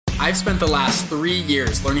I've spent the last 3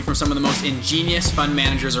 years learning from some of the most ingenious fund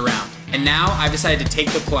managers around. And now I've decided to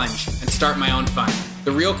take the plunge and start my own fund.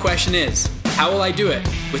 The real question is, how will I do it?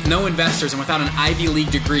 With no investors and without an Ivy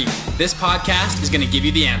League degree, this podcast is going to give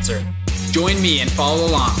you the answer. Join me and follow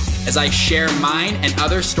along as I share mine and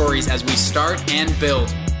other stories as we start and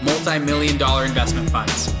build multi-million-dollar investment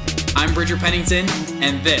funds. I'm Bridger Pennington,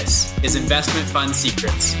 and this is Investment Fund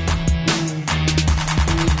Secrets.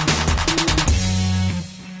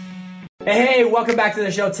 Hey, welcome back to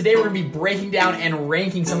the show. Today we're going to be breaking down and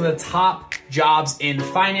ranking some of the top jobs in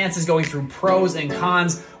finances, going through pros and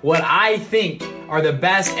cons, what I think are the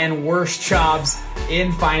best and worst jobs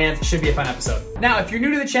in finance. It should be a fun episode. Now, if you're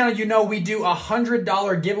new to the channel, you know we do a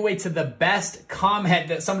 $100 giveaway to the best comment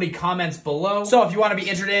that somebody comments below. So if you want to be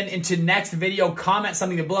entered into next video, comment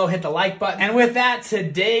something below, hit the like button. And with that,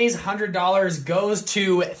 today's $100 goes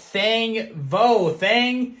to Thang Vo.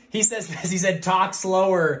 Thang, he says this, he said, talk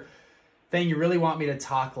slower. Thang, you really want me to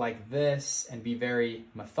talk like this and be very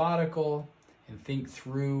methodical and think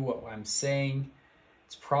through what I'm saying?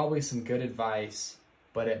 It's probably some good advice,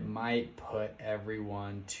 but it might put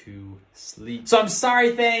everyone to sleep. So I'm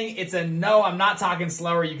sorry, Thang. It's a no. I'm not talking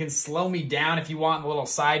slower. You can slow me down if you want, the little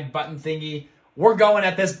side button thingy. We're going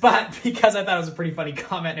at this, but because I thought it was a pretty funny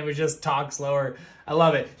comment, it was just talk slower. I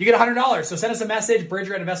love it. You get $100. So send us a message,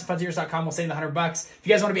 Bridger@investmentfundsecrets.com. We'll send you the $100. If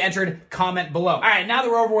you guys want to be entered, comment below. All right, now that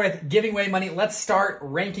we're over with giving away money, let's start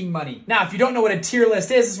ranking money. Now, if you don't know what a tier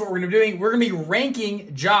list is, this is what we're going to be doing. We're going to be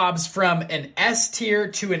ranking jobs from an S tier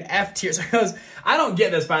to an F tier. So it goes, I don't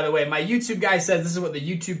get this, by the way. My YouTube guy says this is what the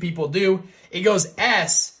YouTube people do. It goes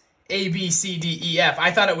S, A, B, C, D, E, F.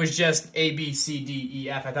 I thought it was just A, B, C, D, E,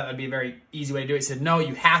 F. I thought that'd be a very easy way to do it. He said, no,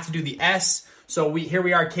 you have to do the S. So here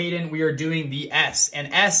we are, Caden, we are doing the S.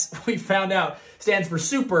 And S, we found out, stands for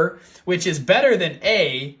super, which is better than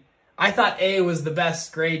A. I thought A was the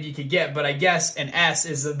best grade you could get, but I guess an S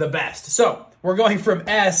is the best. So we're going from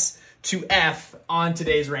S to F on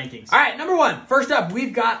today's rankings. All right, number one. First up,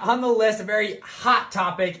 we've got on the list a very hot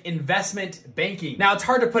topic, investment banking. Now, it's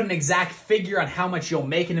hard to put an exact figure on how much you'll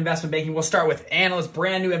make in investment banking. We'll start with analysts,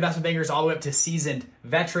 brand new investment bankers, all the way up to seasoned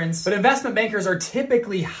veterans. But investment bankers are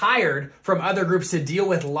typically hired from other groups to deal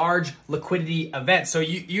with large liquidity events. So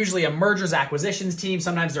usually a mergers, acquisitions team.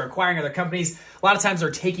 Sometimes they're acquiring other companies. A lot of times they're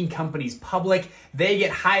taking companies public. They get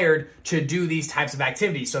hired to do these types of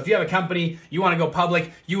activities. So if you have a company, you want to go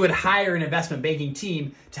public, you would hire an investment banking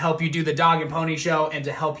team to help you do the dog and pony show and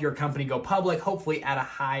to help your company go public, hopefully at a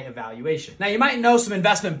high evaluation. Now, you might know some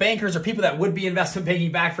investment bankers or people that would be investment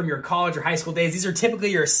banking back from your college or high school days. These are typically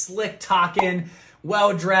your slick talking,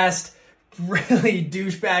 well-dressed, really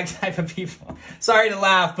douchebag type of people. Sorry to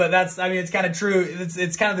laugh, but it's kind of true.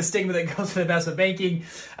 It's kind of the stigma that goes with investment banking.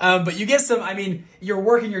 But you get some, you're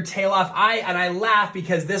working your tail off. I laugh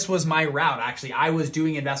because this was my route. Actually, I was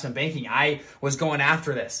doing investment banking. I was going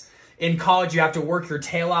after this. In college, you have to work your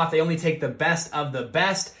tail off. They only take the best of the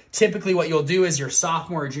best. Typically, what you'll do is your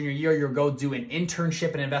sophomore or junior year, you'll go do an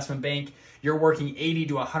internship in an investment bank. You're working 80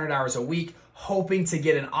 to 100 hours a week, hoping to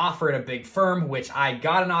get an offer at a big firm, which I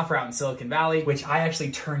got an offer out in Silicon Valley, which I actually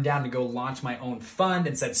turned down to go launch my own fund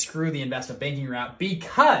and said, screw the investment banking route,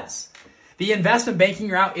 because the investment banking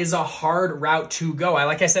route is a hard route to go.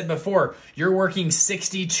 Like I said before, you're working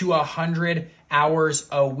 60 to 100 hours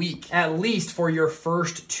a week, at least for your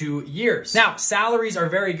first 2 years. Now, salaries are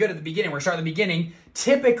very good at the beginning. We're starting at the beginning.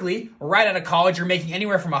 Typically, right out of college, you're making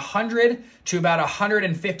anywhere from $100 to about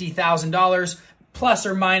 $150,000, plus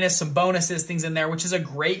or minus some bonuses, things in there, which is a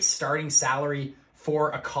great starting salary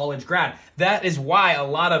for a college grad. That is why a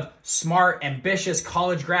lot of smart, ambitious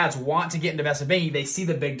college grads want to get into investment banking. They see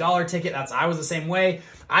the big dollar ticket. I was the same way.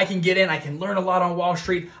 I can get in, I can learn a lot on Wall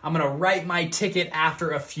Street. I'm gonna write my ticket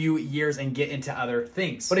after a few years and get into other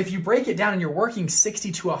things. But if you break it down and you're working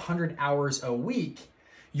 60 to 100 hours a week,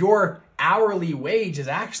 your hourly wage is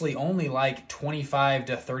actually only like $25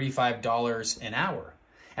 to $35 an hour.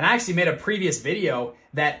 And I actually made a previous video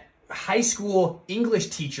that high school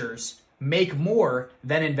English teachers make more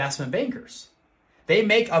than investment bankers. They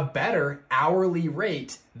make a better hourly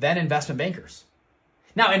rate than investment bankers.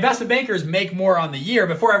 Now, investment bankers make more on the year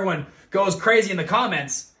before everyone goes crazy in the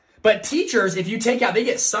comments. But teachers, if you take out, they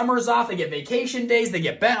get summers off, they get vacation days, they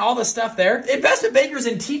get all the stuff there. Investment bankers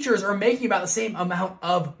and teachers are making about the same amount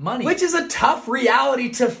of money, which is a tough reality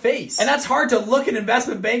to face. And that's hard to look at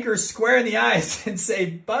investment bankers square in the eyes and say,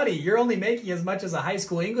 buddy, you're only making as much as a high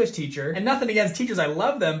school English teacher. And nothing against teachers, I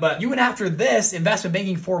love them, but you went after this investment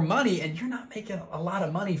banking for money and you're not making a lot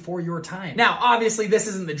of money for your time. Now, obviously, this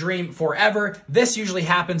isn't the dream forever. This usually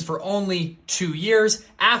happens for only 2 years.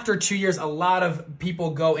 After 2 years, a lot of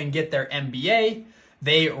people go and get their MBA.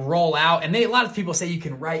 they roll out, and a lot of people say you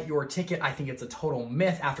can write your ticket. I think it's a total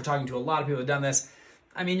myth after talking to a lot of people who have done this.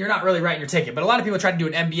 I mean, you're not really writing your ticket, but a lot of people try to do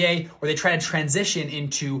an MBA, or they try to transition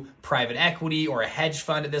into private equity or a hedge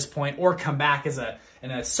fund at this point, or come back as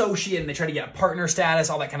an associate and they try to get a partner status,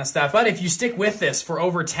 all that kind of stuff. But if you stick with this for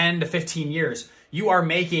over 10 to 15 years, you are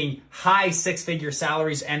making high six-figure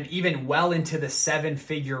salaries and even well into the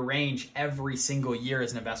seven-figure range every single year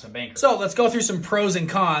as an investment banker. So let's go through some pros and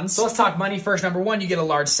cons. So let's talk money first. Number one, you get a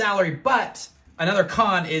large salary, but another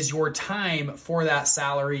con is your time for that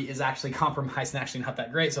salary is actually compromised and actually not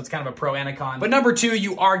that great. So it's kind of a pro and a con. But number two,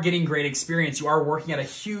 you are getting great experience. You are working at a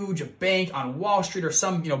huge bank on Wall Street or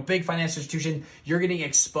some, big financial institution. You're getting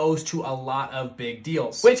exposed to a lot of big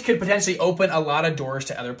deals, which could potentially open a lot of doors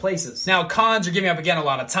to other places. Now, cons are giving up, again, a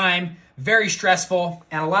lot of time, very stressful,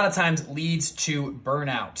 and a lot of times leads to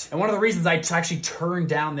burnout. And one of the reasons I actually turned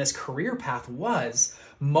down this career path was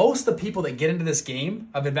most of the people that get into this game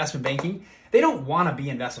of investment banking, they don't want to be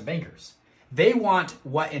investment bankers. They want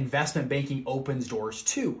what investment banking opens doors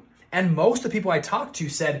to. And most of the people I talked to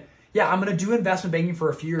said, yeah, I'm going to do investment banking for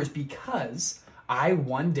a few years because I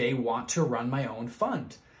one day want to run my own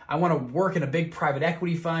fund. I want to work in a big private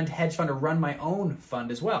equity fund, hedge fund, or run my own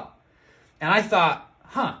fund as well. And I thought,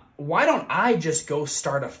 why don't I just go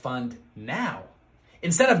start a fund now?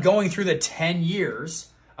 Instead of going through the 10 years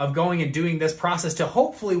of going and doing this process to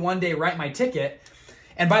hopefully one day write my ticket.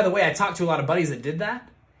 And by the way, I talked to a lot of buddies that did that,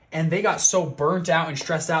 and they got so burnt out and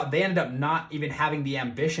stressed out, they ended up not even having the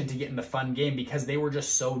ambition to get in the fund game because they were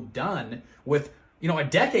just so done with, a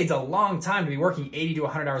decade's a long time to be working 80 to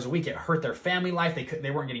 100 hours a week. It hurt their family life.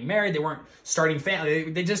 They weren't getting married. They weren't starting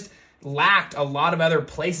family. They just lacked a lot of other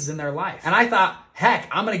places in their life. And I thought, heck,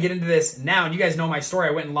 I'm going to get into this now. And you guys know my story.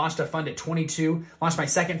 I went and launched a fund at 22, launched my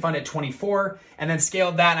second fund at 24, and then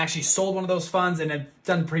scaled that and actually sold one of those funds and have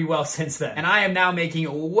done pretty well since then. And I am now making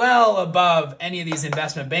well above any of these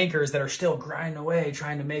investment bankers that are still grinding away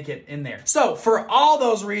trying to make it in there. So for all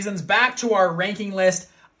those reasons, back to our ranking list,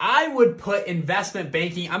 I would put investment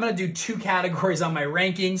banking. I'm going to do two categories on my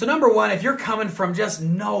ranking. So number one, if you're coming from just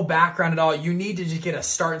no background at all, you need to just get a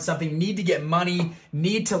start in something, need to get money,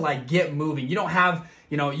 need to get moving. You don't have,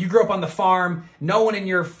 you grew up on the farm. No one in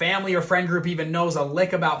your family or friend group even knows a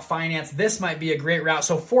lick about finance. This might be a great route.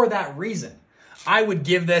 So for that reason, I would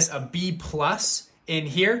give this a B+ in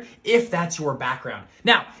here if that's your background.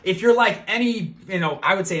 Now, if you're like any,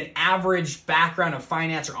 I would say an average background of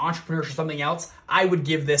finance or entrepreneurship or something else, I would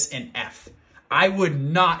give this an F. I would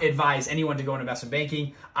not advise anyone to go into investment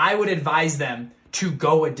banking. I would advise them to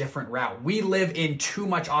go a different route. We live in too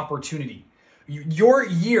much opportunity. Your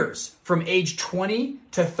years from age 20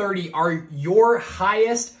 to 30 are your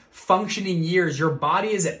highest functioning years. Your body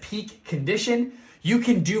is at peak condition. You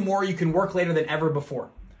can do more. You can work later than ever before.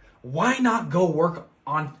 Why not go work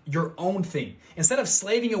on your own thing? Instead of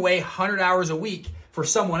slaving away 100 hours a week for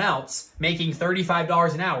someone else making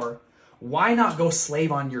 $35 an hour, why not go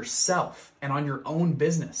slave on yourself and on your own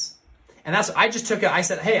business? And that's, I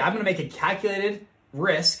said, hey, I'm going to make a calculated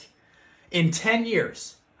risk in 10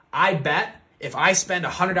 years. I bet if I spend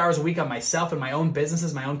 100 hours a week on myself and my own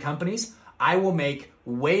businesses, my own companies, I will make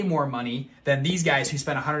way more money than these guys who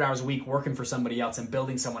spend 100 hours a week working for somebody else and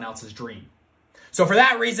building someone else's dream. So for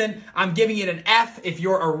that reason, I'm giving it an F if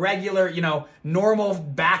you're a regular, normal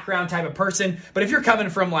background type of person. But if you're coming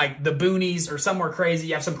from like the boonies or somewhere crazy,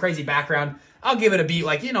 you have some crazy background, I'll give it a B.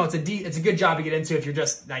 It's a good job to get into if you're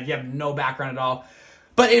just you have no background at all.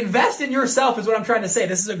 But invest in yourself is what I'm trying to say.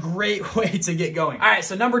 This is a great way to get going. All right,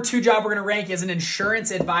 so number 2 job we're going to rank is an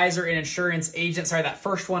insurance advisor and insurance agent. Sorry, that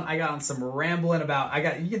first one I got on some rambling about.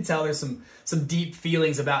 You can tell there's some deep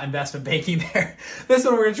feelings about investment banking there. This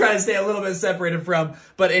one we're going to try to stay a little bit separated from,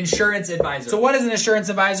 but insurance advisor. So what is an insurance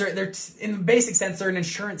advisor? They're in the basic sense, they're an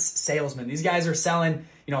insurance salesman. These guys are selling,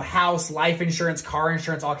 house, life insurance, car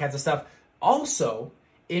insurance, all kinds of stuff. Also,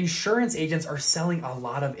 insurance agents are selling a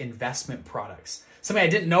lot of investment products. Something I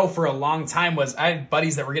didn't know for a long time was I had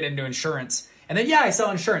buddies that were getting into insurance. And then, I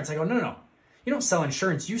sell insurance. I go, no. You don't sell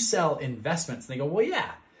insurance. You sell investments. And they go, well,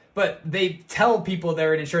 yeah. But they tell people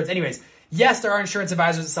they're in insurance. Anyways, yes, there are insurance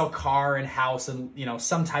advisors that sell car and house and,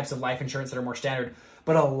 some types of life insurance that are more standard.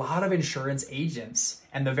 But a lot of insurance agents,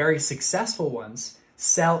 and the very successful ones,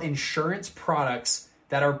 sell insurance products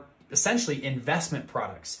that are essentially investment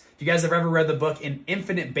products. If you guys have ever read the book in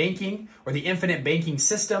Infinite Banking or the Infinite Banking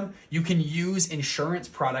System, you can use insurance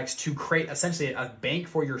products to create essentially a bank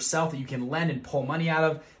for yourself that you can lend and pull money out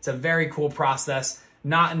of. It's a very cool process,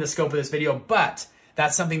 not in the scope of this video, but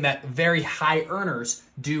That's something that very high earners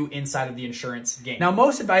do inside of the insurance game. Now,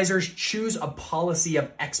 most advisors choose a policy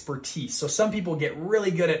of expertise. So some people get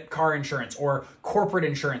really good at car insurance or corporate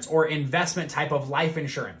insurance or investment type of life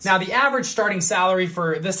insurance. Now, the average starting salary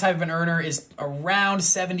for this type of an earner is around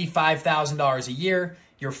 $75,000 a year,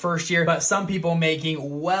 your first year, but some people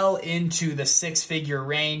making well into the six-figure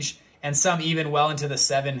range, and some even well into the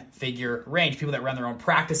seven-figure range. People that run their own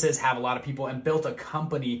practices, have a lot of people, and built a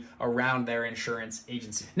company around their insurance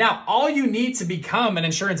agency. Now, all you need to become an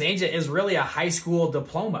insurance agent is really a high school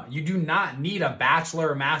diploma. You do not need a bachelor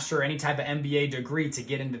or master or any type of MBA degree to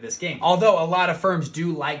get into this game. Although a lot of firms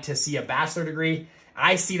do like to see a bachelor degree,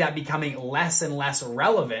 I see that becoming less and less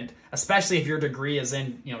relevant, especially if your degree is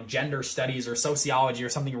in, gender studies or sociology or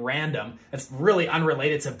something random that's really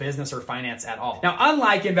unrelated to business or finance at all. Now,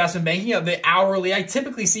 unlike investment banking, the hourly, I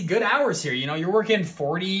typically see good hours here. You're working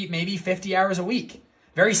 40, maybe 50 hours a week.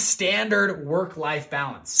 Very standard work-life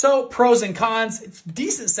balance. So pros and cons, it's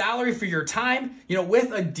decent salary for your time,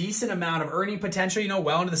 with a decent amount of earning potential,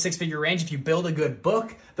 well into the six-figure range. If you build a good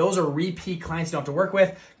book, those are repeat clients you don't have to work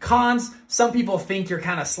with. Cons, some people think you're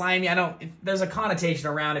kind of slimy. I know there's a connotation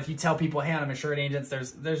around if you tell people, hey, I'm insurance agents,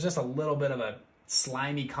 there's just a little bit of a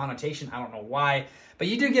slimy connotation. I don't know why, but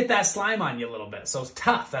you do get that slime on you a little bit. So it's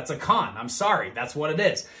tough. That's a con. I'm sorry. That's what it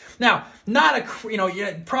is. Now,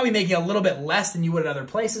 you're probably making a little bit less than you would at other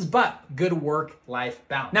places, but good work-life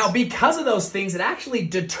balance. Now, because of those things, it actually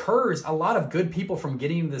deters a lot of good people from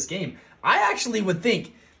getting into this game. I actually would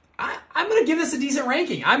think, I'm going to give this a decent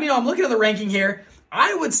ranking. I'm looking at the ranking here.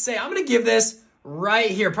 I would say I'm going to give this right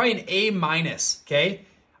here, probably an A-, okay?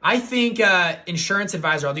 I think insurance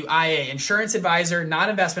advisor, I'll do IA, insurance advisor, not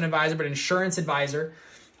investment advisor, but insurance advisor.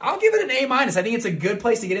 I'll give it an A-. I think it's a good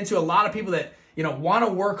place to get into. A lot of people that, want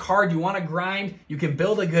to work hard, you want to grind, you can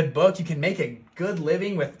build a good book, you can make a good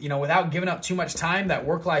living with, without giving up too much time, that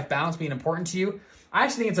work-life balance being important to you. I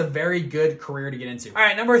actually think it's a very good career to get into. All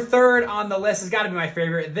right, number 3 on the list has got to be my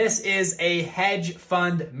favorite. This is a hedge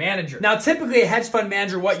fund manager. Now, typically a hedge fund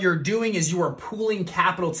manager, what you're doing is you are pooling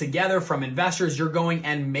capital together from investors. You're going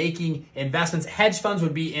and making investments. Hedge funds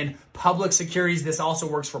would be in public securities. This also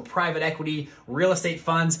works for private equity, real estate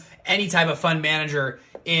funds, any type of fund manager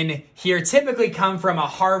in here typically come from a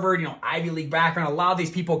Harvard, Ivy League background. A lot of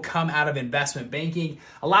these people come out of investment banking.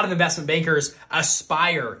 A lot of investment bankers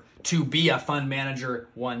aspire to be a fund manager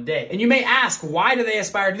one day. And you may ask, why do they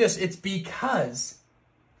aspire to this? It's because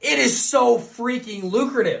it is so freaking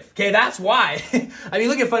lucrative. Okay, that's why.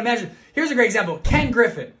 Look at fund managers. Here's a great example. Ken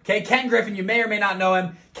Griffin. Okay, Ken Griffin, you may or may not know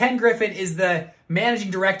him. Ken Griffin is the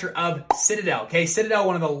managing director of Citadel. Okay, Citadel,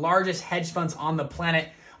 one of the largest hedge funds on the planet.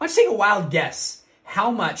 Why don't you take a wild guess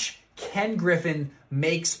how much Ken Griffin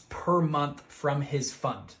makes per month from his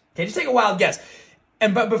fund? Okay, just take a wild guess.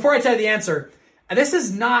 But before I tell you the answer, this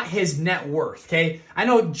is not his net worth, okay? I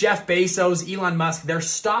know Jeff Bezos, Elon Musk, their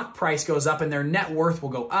stock price goes up and their net worth will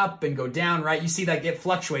go up and go down, right? You see that it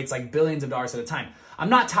fluctuates like billions of dollars at a time. I'm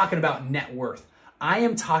not talking about net worth. I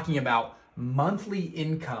am talking about monthly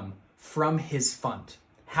income from his fund.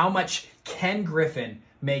 How much Ken Griffin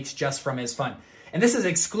makes just from his fund. And this is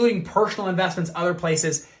excluding personal investments, other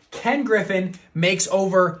places. Ken Griffin makes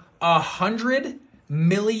over $100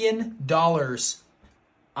 million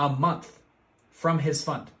a month from his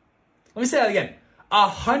fund. Let me say that again.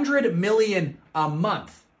 $100 million a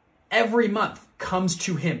month, every month, comes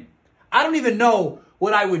to him. I don't even know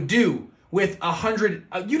what I would do with 100.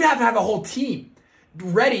 You'd have to have a whole team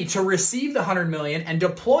ready to receive the 100 million and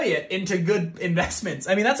deploy it into good investments.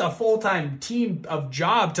 That's a full-time team of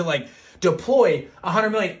job to deploy 100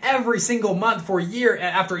 million every single month for year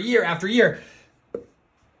after year after year.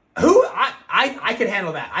 I could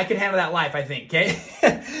handle that. I could handle that life, I think, okay?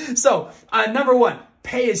 So, number 1,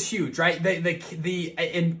 pay is huge, right?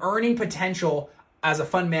 The earning potential as a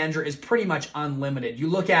fund manager is pretty much unlimited. You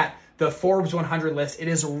look at the Forbes 100 list, it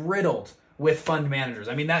is riddled with fund managers.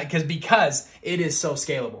 Because it is so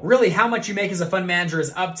scalable. Really, how much you make as a fund manager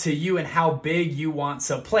is up to you and how big you want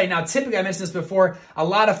to play. Now, typically, I mentioned this before, a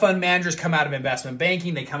lot of fund managers come out of investment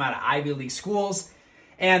banking. They come out of Ivy League schools.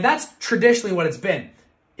 And that's traditionally what it's been.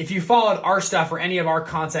 If you followed our stuff or any of our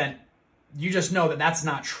content, you just know that that's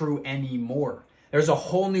not true anymore. There's a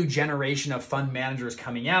whole new generation of fund managers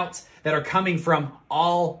coming out that are coming from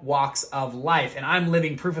all walks of life. And I'm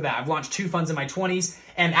living proof of that. I've launched 2 funds in my 20s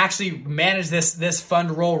and actually managed this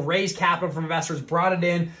fund role, raised capital from investors, brought it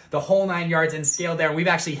in, the whole 9 yards, and scaled there. And we've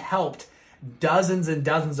actually helped dozens and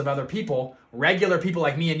dozens of other people, regular people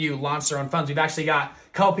like me and you, launch their own funds. We've actually got a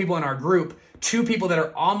couple people in our group, 2 people that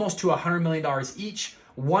are almost to $100 million each.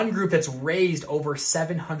 One group that's raised over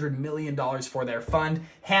 $700 million for their fund.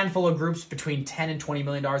 Handful of groups between $10 and $20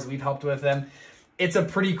 million that we've helped with them. It's a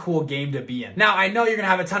pretty cool game to be in. Now, I know you're gonna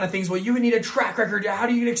have a ton of things. Well, you would need a track record. How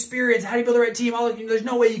do you get experience? How do you build the right team? There's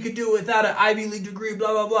no way you could do it without an Ivy League degree,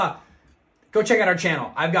 blah, blah, blah. Go check out our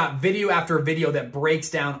channel. I've got video after video that breaks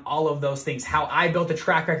down all of those things. How I built a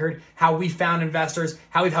track record, how we found investors,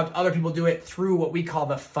 how we've helped other people do it through what we call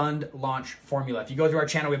the fund launch formula. If you go through our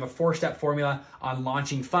channel, we have a 4-step formula on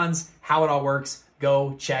launching funds, how it all works.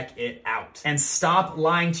 Go check it out. And stop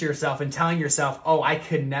lying to yourself and telling yourself, oh, I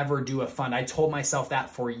could never do a fund. I told myself that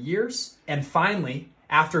for years. And finally,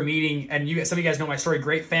 after meeting, and some of you guys know my story,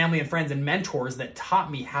 great family and friends and mentors that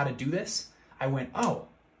taught me how to do this, I went, oh,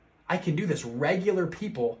 I can do this. Regular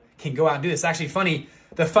people can go out and do this. It's actually funny.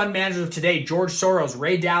 The fund managers of today, George Soros,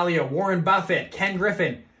 Ray Dalio, Warren Buffett, Ken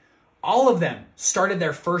Griffin, all of them started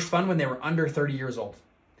their first fund when they were under 30 years old.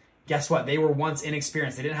 Guess what? They were once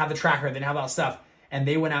inexperienced. They didn't have the tracker. They didn't have all that stuff. And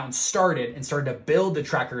they went out and started to build the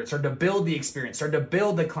tracker, started to build the experience, started to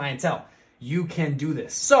build the clientele. You can do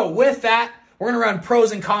this. So with that, we're going to run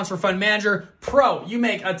pros and cons for fund manager. Pro, you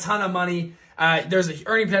make a ton of money. There's the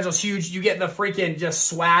earning potential is huge. You get the freaking just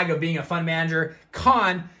swag of being a fund manager.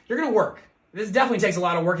 Con, you're going to work. This definitely takes a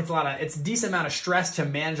lot of work. It's a decent amount of stress to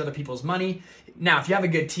manage other people's money. Now, if you have a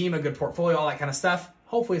good team, a good portfolio, all that kind of stuff,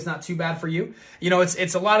 hopefully it's not too bad for you.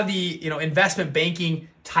 It's a lot of the, investment banking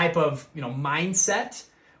type of, mindset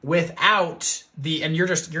without and you're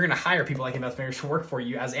going to hire people like investment bankers to work for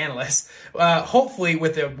you as analysts, hopefully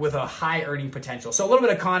with a high earning potential. So a little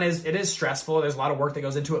bit of con is, it is stressful. There's a lot of work that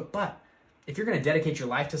goes into it, but if you're going to dedicate your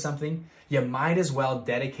life to something, you might as well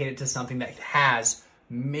dedicate it to something that has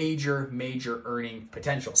major earning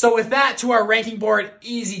potential. So with that, to our ranking board,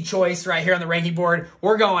 easy choice right here on the ranking board.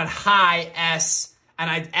 We're going high S,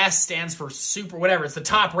 and S stands for super, whatever. It's the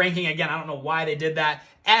top ranking. Again, I don't know why they did that.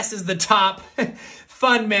 S is the top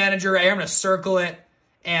fund manager right here. I'm going to circle it,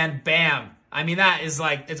 and bam. I mean, that is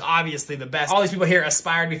it's obviously the best. All these people here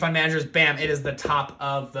aspire to be fund managers. Bam, it is the top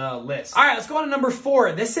of the list. All right, let's go on to number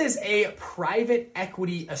 4. This is a private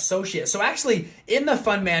equity associate. So actually in the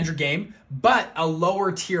fund manager game, but a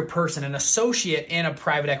lower tier person, an associate in a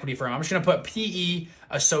private equity firm. I'm just gonna put PE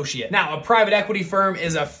associate. Now, a private equity firm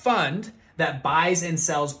is a fund that buys and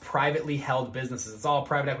sells privately held businesses. That's all a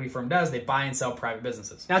private equity firm does. They buy and sell private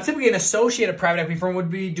businesses. Now, typically an associate of a private equity firm would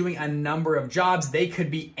be doing a number of jobs. They could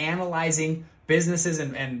be analyzing businesses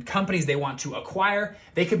and companies they want to acquire.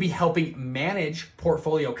 They could be helping manage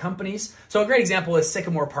portfolio companies. So a great example is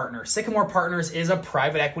Sycamore Partners. Sycamore Partners is a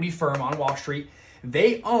private equity firm on Wall Street.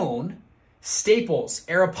 They own Staples,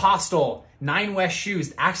 Aeropostale, Nine West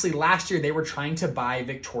Shoes. Actually, last year, they were trying to buy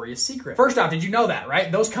Victoria's Secret. First off, did you know that,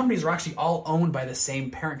 right? Those companies are actually all owned by the same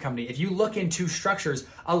parent company. If you look into structures,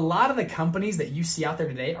 a lot of the companies that you see out there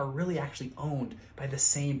today are really actually owned by the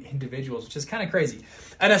same individuals, which is kind of crazy.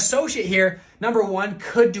 An associate here, number 1,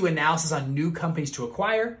 could do analysis on new companies to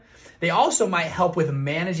acquire. They also might help with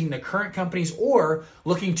managing the current companies or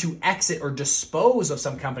looking to exit or dispose of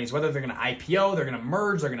some companies, whether they're going to IPO, they're going to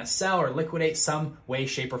merge, they're going to sell or liquidate some way,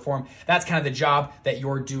 shape, or form. That's kind of the job that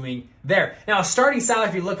you're doing there. Now, a starting salary,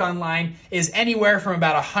 if you look online, is anywhere from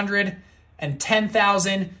about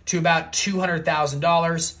 $110,000 to about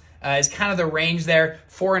 $200,000 is kind of the range there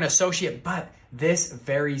for an associate, but this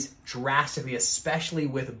varies drastically, especially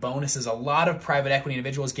with bonuses. A lot of private equity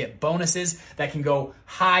individuals get bonuses that can go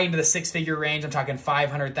high into the 6-figure range. I'm talking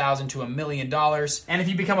 $500,000 to $1 million. And if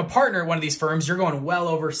you become a partner at one of these firms, you're going well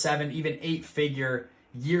over 7, even 8-figure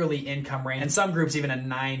yearly income range. And some groups, even a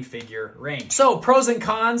 9-figure range. So pros and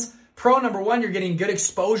cons. Pro number 1, you're getting good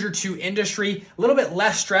exposure to industry, a little bit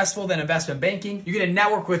less stressful than investment banking. You get to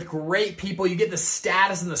network with great people. You get the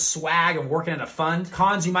status and the swag of working at a fund.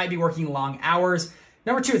 Cons, you might be working long hours.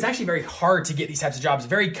 Number 2, it's actually very hard to get these types of jobs.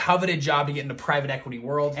 Very coveted job to get in the private equity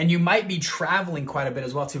world. And you might be traveling quite a bit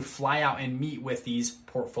as well to fly out and meet with these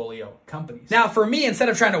portfolio companies. Now, for me, instead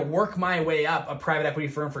of trying to work my way up a private equity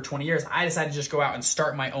firm for 20 years, I decided to just go out and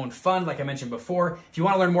start my own fund, like I mentioned before. If you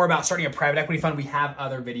want to learn more about starting a private equity fund, we have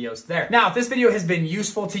other videos there. Now, if this video has been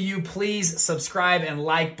useful to you, please subscribe and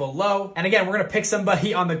like below. And again, we're going to pick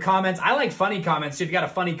somebody on the comments. I like funny comments. So if you got a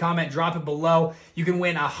funny comment, drop it below. You can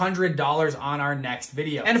win $100 on our next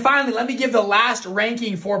video. And finally, let me give the last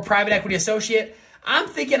ranking for private equity associate. I'm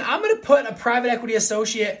thinking I'm going to put a private equity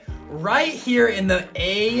associate right here in the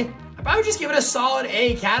A. I would just give it a solid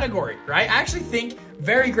A category, right? I actually think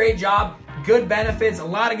very great job, good benefits, a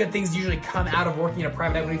lot of good things usually come out of working in a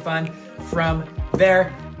private equity fund from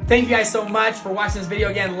there. Thank you guys so much for watching this video.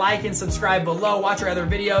 Again, like and subscribe below, watch our other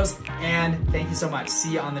videos, and thank you so much.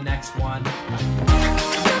 See you on the next one.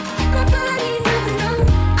 Bye.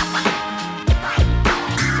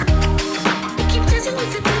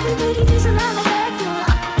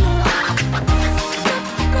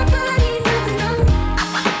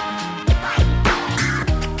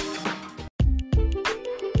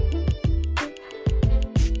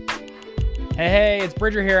 Hey, it's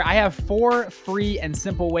Bridger here. I have 4 free and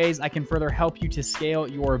simple ways I can further help you to scale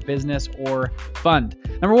your business or fund.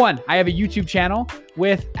 Number 1, I have a YouTube channel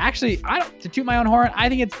with to toot my own horn, I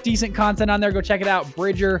think it's decent content on there. Go check it out.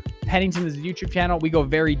 Bridger Pennington is the YouTube channel. We go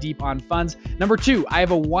very deep on funds. Number 2, I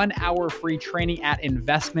have a 1-hour free training at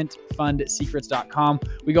investmentfundsecrets.com.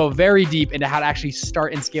 We go very deep into how to actually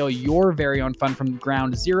start and scale your very own fund from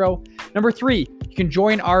ground zero. Number 3, you can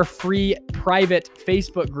join our free private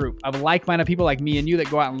Facebook group of like-minded people like me and you that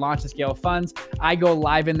go out and launch and scale funds. I go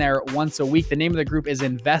live in there once a week. The name of the group is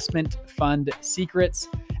Investment Fund Secrets.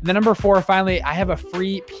 And then number 4, finally, I have a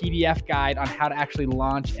free PDF guide on how to actually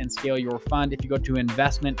launch and scale your fund. If you go to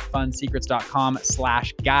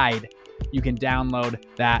investmentfundsecrets.com/guide, you can download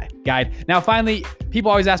that guide. Now, finally, people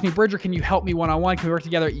always ask me, Bridger, can you help me one-on-one? Can we work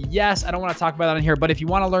together? Yes, I don't want to talk about that on here, but if you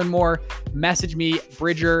want to learn more, message me,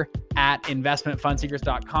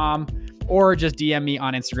 Bridger@investmentfundsecrets.com, or just DM me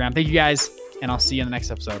on Instagram. Thank you guys, and I'll see you in the next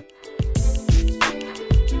episode.